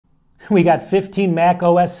We got 15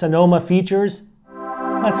 macOS Sonoma features.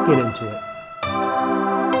 Let's get into it.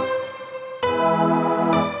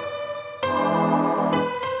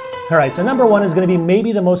 All right, so number one is going to be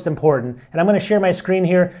maybe the most important, and I'm going to share my screen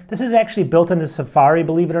here. This is actually built into Safari,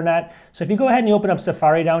 believe it or not. So if you go ahead and you open up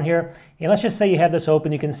Safari down here, and let's just say you have this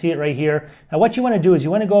open, you can see it right here. Now what you want to do is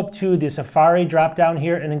you want to go up to the Safari drop down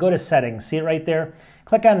here and then go to Settings. See it right there?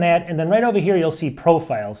 Click on that, and then right over here you'll see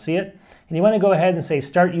Profiles. See it? And you want to go ahead and say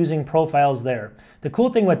Start Using Profiles there. The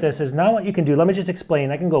cool thing with this is now what you can do, let me just explain.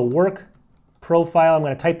 I can go Work Profile, I'm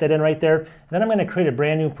going to type that in right there, and then I'm going to create a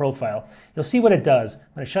brand new profile. You'll see what it does. I'm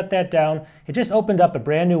going to shut that down. It just opened up a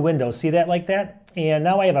brand new window. See that like that? And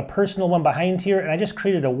now I have a personal one behind here, and I just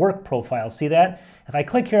created a work profile. See that? If I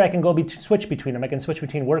click here, I can go switch between them. I can switch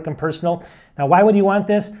between work and personal. Now, why would you want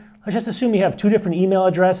this? Let's just assume you have two different email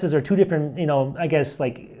addresses or two different, I guess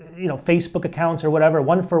like, Facebook accounts or whatever,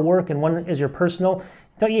 one for work and one is your personal.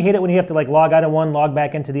 Don't you hate it when you have to like log out of one, log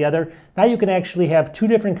back into the other? Now you can actually have two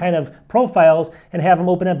different kind of profiles and have them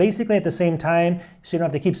open up basically at the same time, so you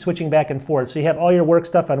don't have to keep switching back and forth. So you have all your work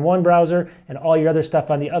stuff on one browser and all your other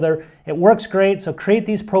stuff on the other. It works great, so create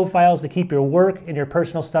these profiles to keep your work and your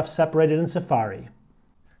personal stuff separated in Safari.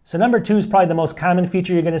 So number two is probably the most common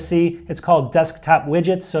feature you're going to see. It's called desktop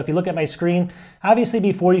widgets. So if you look at my screen, obviously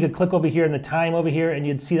before you could click over here in the time over here and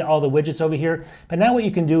you'd see all the widgets over here. But now what you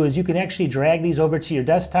can do is you can actually drag these over to your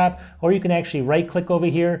desktop, or you can actually right click over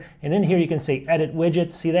here, and in here you can say edit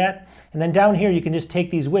widgets. See that? And then down here you can just take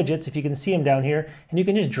these widgets, if you can see them down here, and you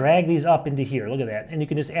can just drag these up into here. Look at that. And you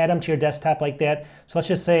can just add them to your desktop like that. So let's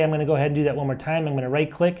just say I'm going to go ahead and do that one more time. I'm going to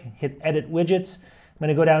right click, hit edit widgets. I'm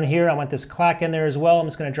going to go down here. I want this clock in there as well. I'm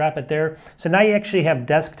just going to drop it there. So now you actually have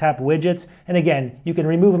desktop widgets. And again, you can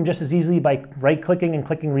remove them just as easily by right-clicking and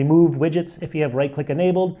clicking Remove Widgets if you have right-click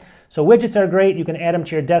enabled. So widgets are great. You can add them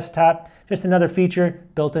to your desktop. Just another feature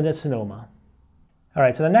built into Sonoma. All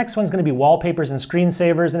right, so the next one's going to be wallpapers and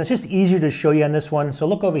screensavers, and it's just easier to show you on this one. So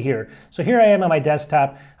look over here. So here I am on my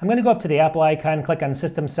desktop. I'm going to go up to the Apple icon, click on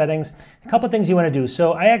System Settings. A couple things you want to do.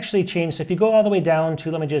 So I actually changed, so if you go all the way down to,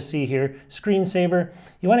 let me just see here, Screensaver,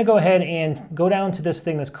 you want to go ahead and go down to this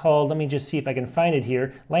thing that's called, let me just see if I can find it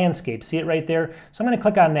here, Landscape. See it right there? So I'm going to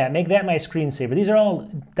click on that, make that my screensaver. These are all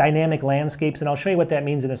dynamic landscapes, and I'll show you what that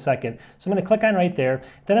means in a second. So I'm going to click on right there.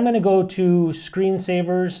 Then I'm going to go to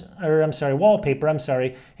Screensavers, or I'm sorry, Wallpaper, and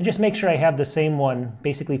just make sure I have the same one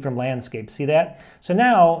basically from landscape. See that? So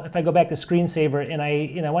now if I go back to screensaver and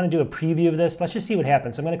I want to do a preview of this, let's just see what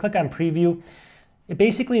happens. So I'm going to click on preview. It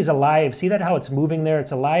basically is alive. See that how it's moving there?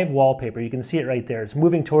 It's a live wallpaper. You can see it right there. It's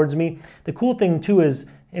moving towards me. The cool thing too is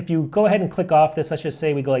if you go ahead and click off this, let's just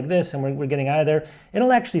say we go like this and we're getting out of there,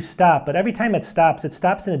 it'll actually stop. But every time it stops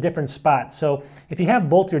in a different spot. So if you have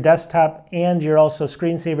both your desktop and your also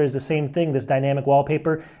screensaver is the same thing, this dynamic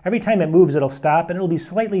wallpaper, every time it moves, it'll stop and it'll be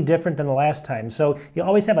slightly different than the last time. So you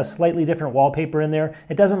always have a slightly different wallpaper in there.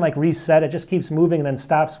 It doesn't like reset, it just keeps moving and then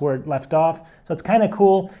stops where it left off. So it's kind of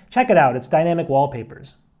cool. Check it out, it's dynamic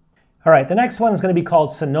wallpapers. All right, the next one is going to be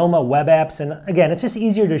called Sonoma Web Apps, and again, it's just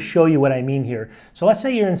easier to show you what I mean here. So let's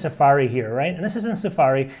say you're in Safari here, right? And this is in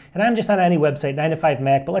Safari, and I'm just on any website,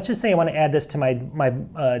 9to5Mac, but let's just say I want to add this to my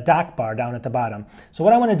dock bar down at the bottom. So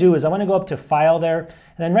what I want to do is I want to go up to File there,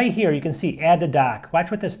 and then right here you can see Add to Dock. Watch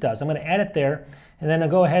what this does. I'm going to add it there, and then I'll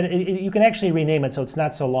go ahead, you can actually rename it so it's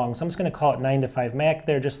not so long. So I'm just going to call it 9to5Mac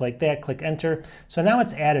there, just like that, click Enter. So now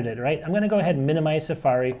it's added it, right? I'm going to go ahead and minimize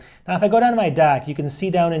Safari. Now if I go down to my dock, you can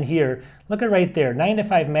see down in here, look at right there,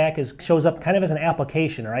 9to5Mac shows up kind of as an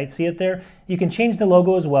application, all right? See it there? You can change the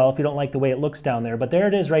logo as well if you don't like the way it looks down there, but there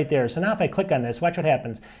it is right there. So now if I click on this, watch what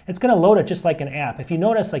happens. It's going to load it just like an app. If you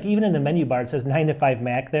notice, like even in the menu bar, it says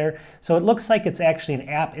 9to5Mac there. So it looks like it's actually an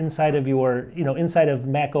app inside of your, inside of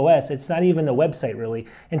macOS. It's not even a website really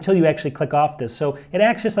until you actually click off this. So it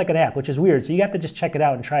acts just like an app, which is weird. So you have to just check it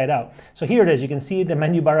out and try it out. So here it is. You can see the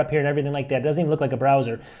menu bar up here and everything like that. It doesn't even look like a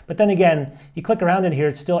browser. But then again, you click around in here,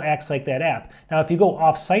 it still acts like that app. Now if you go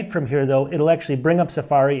off-site from here though, it'll actually bring up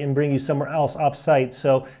Safari and bring you somewhere else off-site.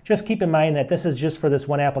 So just keep in mind that this is just for this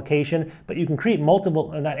one application, but you can create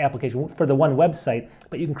multiple, not application, for the one website,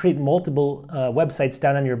 but you can create multiple websites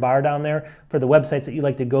down on your bar down there for the websites that you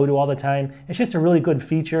like to go to all the time. It's just a really good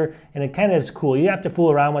feature and it kind of is cool. You have to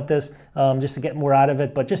fool around with this just to get more out of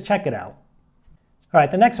it, but just check it out. All right,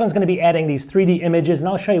 the next one's going to be adding these 3D images, and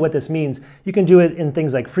I'll show you what this means. You can do it in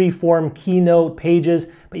things like Freeform, Keynote, Pages,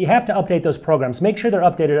 but you have to update those programs. Make sure they're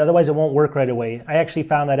updated, otherwise it won't work right away. I actually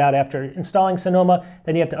found that out after installing Sonoma,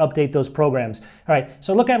 then you have to update those programs. All right,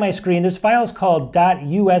 so look at my screen. There's files called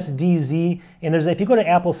 .usdz, and if you go to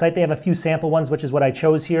Apple's site, they have a few sample ones, which is what I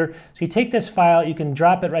chose here. So you take this file, you can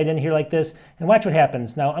drop it right in here like this, and watch what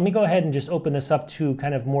happens. Now, let me go ahead and just open this up to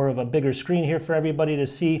kind of more of a bigger screen here for everybody to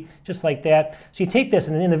see, just like that. So you take this,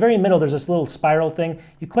 and in the very middle, there's this little spiral thing.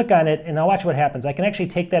 You click on it, and now watch what happens. I can actually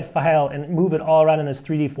take that file and move it all around in this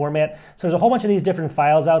 3D format. So there's a whole bunch of these different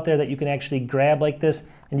files out there that you can actually grab like this,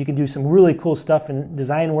 and you can do some really cool stuff and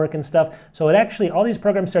design work and stuff. So it actually, all these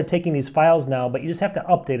programs start taking these files now, but you just have to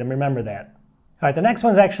update them, remember that. All right, the next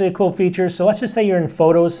one's actually a cool feature. So let's just say you're in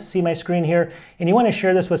Photos, see my screen here, and you want to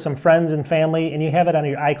share this with some friends and family, and you have it on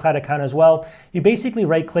your iCloud account as well. You basically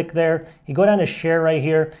right-click there, you go down to Share right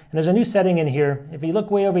here, and there's a new setting in here. If you look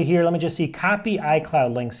way over here, let me just see Copy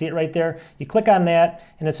iCloud Link. See it right there? You click on that,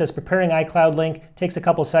 and it says Preparing iCloud Link. Takes a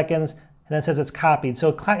couple seconds. And then it says it's copied.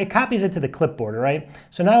 So it copies it to the clipboard, right?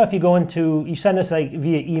 So now if you go into, you send this like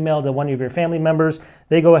via email to one of your family members,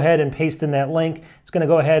 they go ahead and paste in that link. It's going to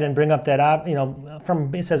go ahead and bring up that,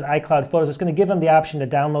 it says iCloud Photos. It's going to give them the option to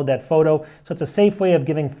download that photo. So it's a safe way of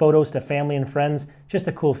giving photos to family and friends. Just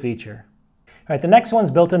a cool feature. All right, the next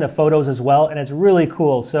one's built into Photos as well, and it's really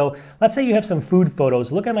cool. So let's say you have some food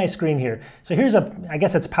photos. Look at my screen here. So here's I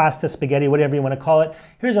guess it's pasta, spaghetti, whatever you want to call it.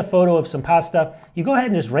 Here's a photo of some pasta. You go ahead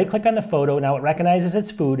and just right-click on the photo. Now it recognizes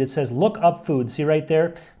it's food. It says Look Up Food. See right there?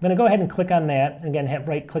 I'm going to go ahead and click on that. Again, have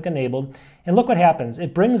right-click enabled. And look what happens.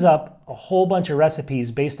 It brings up a whole bunch of recipes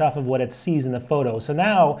based off of what it sees in the photo. So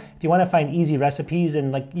now, if you want to find easy recipes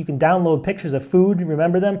and like you can download pictures of food,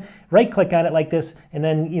 remember them, right-click on it like this, and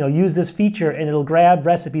then use this feature, and it'll grab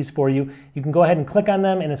recipes for you. You can go ahead and click on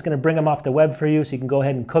them, and it's going to bring them off the web for you, so you can go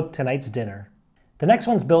ahead and cook tonight's dinner. The next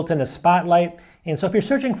one's built into Spotlight, and so if you're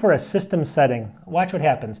searching for a system setting, watch what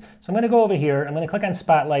happens. So I'm going to go over here, I'm going to click on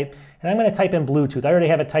Spotlight, and I'm going to type in Bluetooth. I already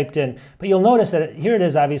have it typed in, but you'll notice that here it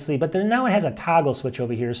is obviously, but now it has a toggle switch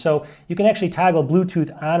over here. So you can actually toggle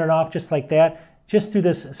Bluetooth on and off just like that, just through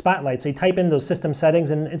this Spotlight. So you type in those system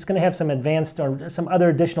settings, and it's going to have some advanced or some other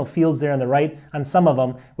additional fields there on the right on some of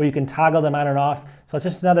them where you can toggle them on and off. So it's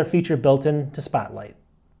just another feature built into Spotlight.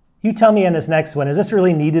 You tell me on this next one, is this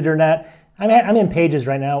really needed or not? I'm in Pages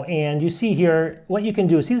right now, and you see here what you can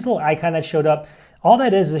do. See this little icon that showed up? All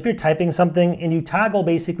that is if you're typing something and you toggle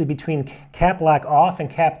basically between cap lock off and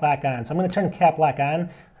cap lock on. So I'm going to turn cap lock on.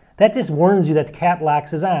 That just warns you that the cap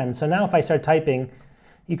locks is on. So now if I start typing,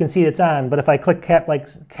 you can see it's on. But if I click cap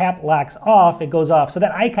locks off, it goes off. So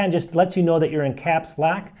that icon just lets you know that you're in caps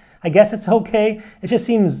lock. I guess it's okay. It just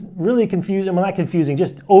seems really confusing. Well, not confusing,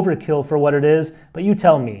 just overkill for what it is. But you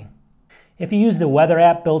tell me. If you use the weather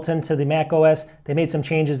app built into the macOS, they made some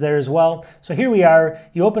changes there as well. So here we are.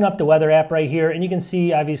 You open up the weather app right here, and you can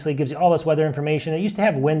see, obviously, it gives you all this weather information. It used to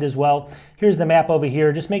have wind as well. Here's the map over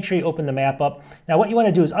here. Just make sure you open the map up. Now, what you want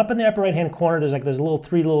to do is up in the upper right-hand corner, there's like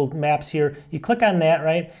three little maps here. You click on that,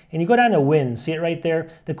 right? And you go down to wind. See it right there?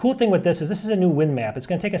 The cool thing with this is a new wind map. It's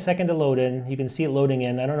going to take a second to load in. You can see it loading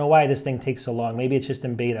in. I don't know why this thing takes so long. Maybe it's just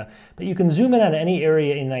in beta. But you can zoom in on any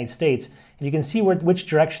area in the United States, and you can see which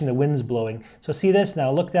direction the wind's blowing. So see this? Now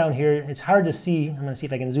look down here. It's hard to see. I'm going to see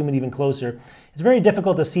if I can zoom in even closer. It's very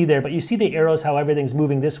difficult to see there, but you see the arrows, how everything's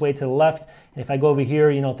moving this way to the left. And if I go over here,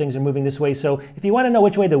 things are moving this way. So if you want to know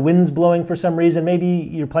which way the wind's blowing for some reason, maybe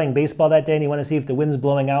you're playing baseball that day and you want to see if the wind's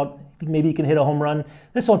blowing out, maybe you can hit a home run.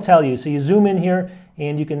 This will tell you. So you zoom in here,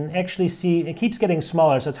 and you can actually see, it keeps getting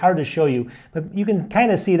smaller, so it's hard to show you. But you can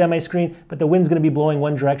kind of see it on my screen, but the wind's going to be blowing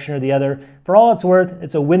one direction or the other. For all it's worth,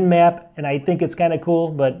 it's a wind map, and I think it's kind of cool,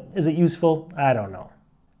 but is it useful? I don't know.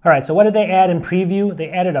 All right, so what did they add in preview? They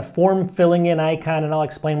added a form filling in icon, and I'll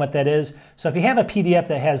explain what that is. So if you have a PDF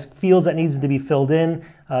that has fields that needs to be filled in,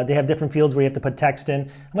 they have different fields where you have to put text in.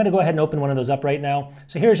 I'm going to go ahead and open one of those up right now.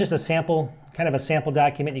 So here's just a sample, kind of a sample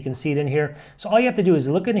document. You can see it in here. So all you have to do is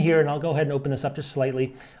look in here, and I'll go ahead and open this up just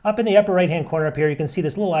slightly. Up in the upper right-hand corner up here, you can see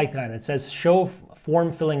this little icon. It says Show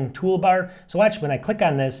Form Filling Toolbar. So watch, when I click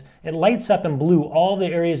on this, it lights up in blue all the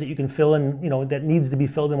areas that you can fill in, that needs to be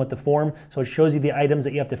filled in with the form. So it shows you the items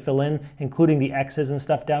that you have to fill in, including the X's and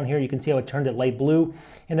stuff down here. You can see how it turned it light blue.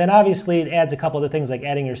 And then obviously it adds a couple of things like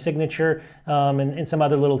adding your signature and some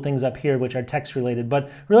other little things up here which are text related.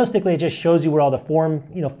 But realistically, it just shows you where all the form,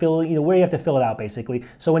 where you have to fill it out basically.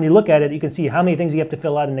 So when you look at it, you can see how many things you have to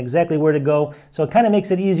fill out and exactly where to go. So it kind of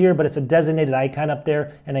makes it easier, but it's a designated icon up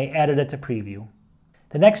there, and they added it to preview.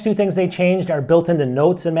 The next two things they changed are built into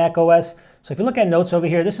notes in macOS. So if you look at notes over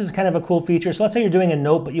here, this is kind of a cool feature. So let's say you're doing a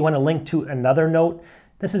note, but you want to link to another note.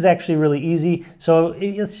 This is actually really easy. So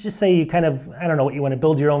let's just say you kind of, I don't know, what you want to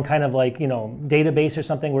build your own kind of like, database or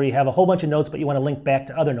something where you have a whole bunch of notes, but you want to link back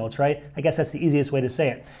to other notes, right? I guess that's the easiest way to say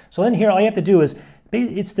it. So in here, all you have to do is,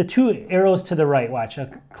 it's the two arrows to the right. Watch,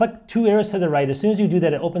 click two arrows to the right. As soon as you do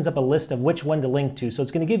that, it opens up a list of which one to link to. So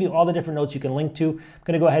it's going to give you all the different notes you can link to. I'm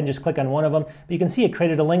going to go ahead and just click on one of them. But you can see it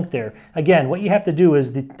created a link there. Again, what you have to do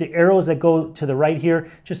is the arrows that go to the right here,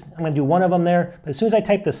 I'm going to do one of them there. But as soon as I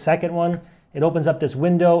type the second one, it opens up this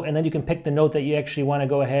window, and then you can pick the note that you actually want to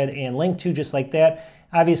go ahead and link to just like that.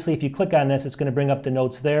 Obviously, if you click on this, it's going to bring up the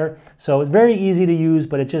notes there. So it's very easy to use,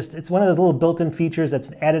 but it's one of those little built-in features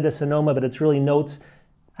that's added to Sonoma, but it's really notes.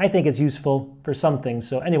 I think it's useful for some things.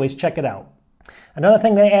 So anyways, check it out. Another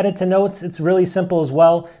thing they added to notes, it's really simple as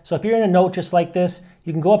well. So if you're in a note just like this,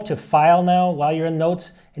 you can go up to File now while you're in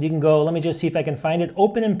Notes, and you can go, let me just see if I can find it,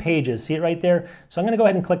 Open in Pages. See it right there? So I'm going to go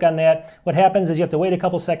ahead and click on that. What happens is you have to wait a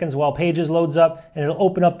couple seconds while Pages loads up, and it'll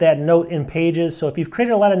open up that note in Pages. So if you've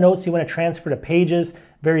created a lot of notes you want to transfer to Pages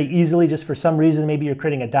very easily, just for some reason, maybe you're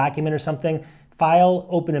creating a document or something, File,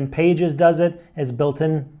 Open in Pages does it. It's built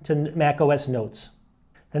into macOS Notes.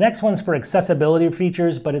 The next one's for accessibility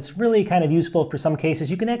features, but it's really kind of useful for some cases.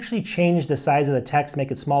 You can actually change the size of the text, make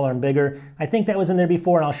it smaller and bigger. I think that was in there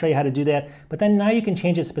before, and I'll show you how to do that. But then now you can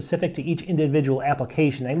change it specific to each individual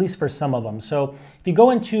application, at least for some of them. So if you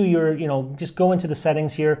go into your, just go into the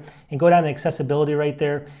settings here and go down to accessibility right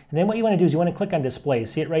there. And then what you want to do is you want to click on display.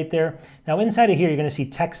 See it right there? Now inside of here, you're going to see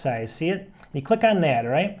text size. See it? You click on that,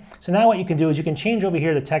 all right? So now what you can do is you can change over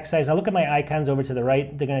here the text size. Now look at my icons over to the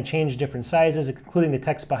right. They're going to change different sizes, including the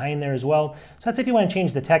text behind there as well. So that's if you want to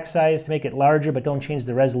change the text size to make it larger, but don't change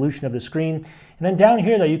the resolution of the screen. And then down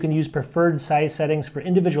here, though, you can use preferred size settings for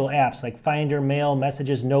individual apps like Finder, Mail,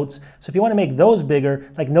 Messages, Notes. So if you want to make those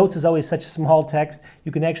bigger, like Notes is always such small text,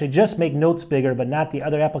 you can actually just make Notes bigger, but not the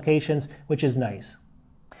other applications, which is nice.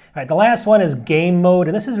 All right, the last one is game mode,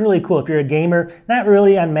 and this is really cool if you're a gamer. Not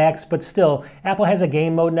really on Macs, but still, Apple has a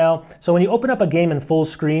game mode now. So when you open up a game in full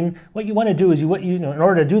screen, what you want to do is, in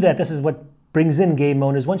order to do that, this is what brings in game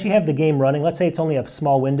mode, is once you have the game running, let's say it's only a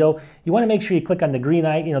small window, you want to make sure you click on the green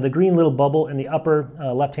the green little bubble in the upper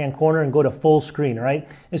left-hand corner and go to full screen, all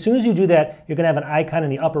right? As soon as you do that, you're going to have an icon in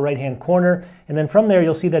the upper right-hand corner, and then from there,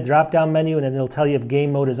 you'll see that drop-down menu, and then it'll tell you if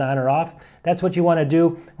game mode is on or off. That's what you want to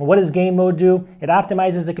do. And what does game mode do? It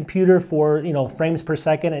optimizes the computer for frames per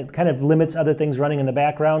second. It kind of limits other things running in the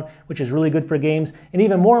background, which is really good for games. And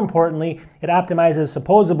even more importantly, it optimizes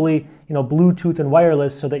supposedly Bluetooth and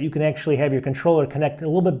wireless so that you can actually have your controller connect a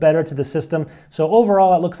little bit better to the system. So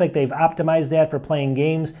overall, it looks like they've optimized that for playing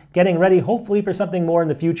games, getting ready hopefully for something more in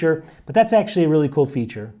the future. But that's actually a really cool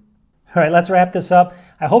feature. All right, let's wrap this up.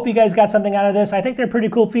 I hope you guys got something out of this. I think they're pretty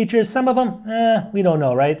cool features. Some of them, we don't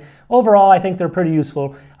know, right? Overall, I think they're pretty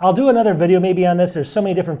useful. I'll do another video maybe on this. There's so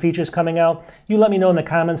many different features coming out. You let me know in the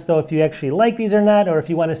comments, though, if you actually like these or not, or if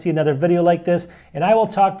you want to see another video like this. And I will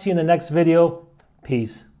talk to you in the next video.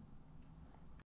 Peace.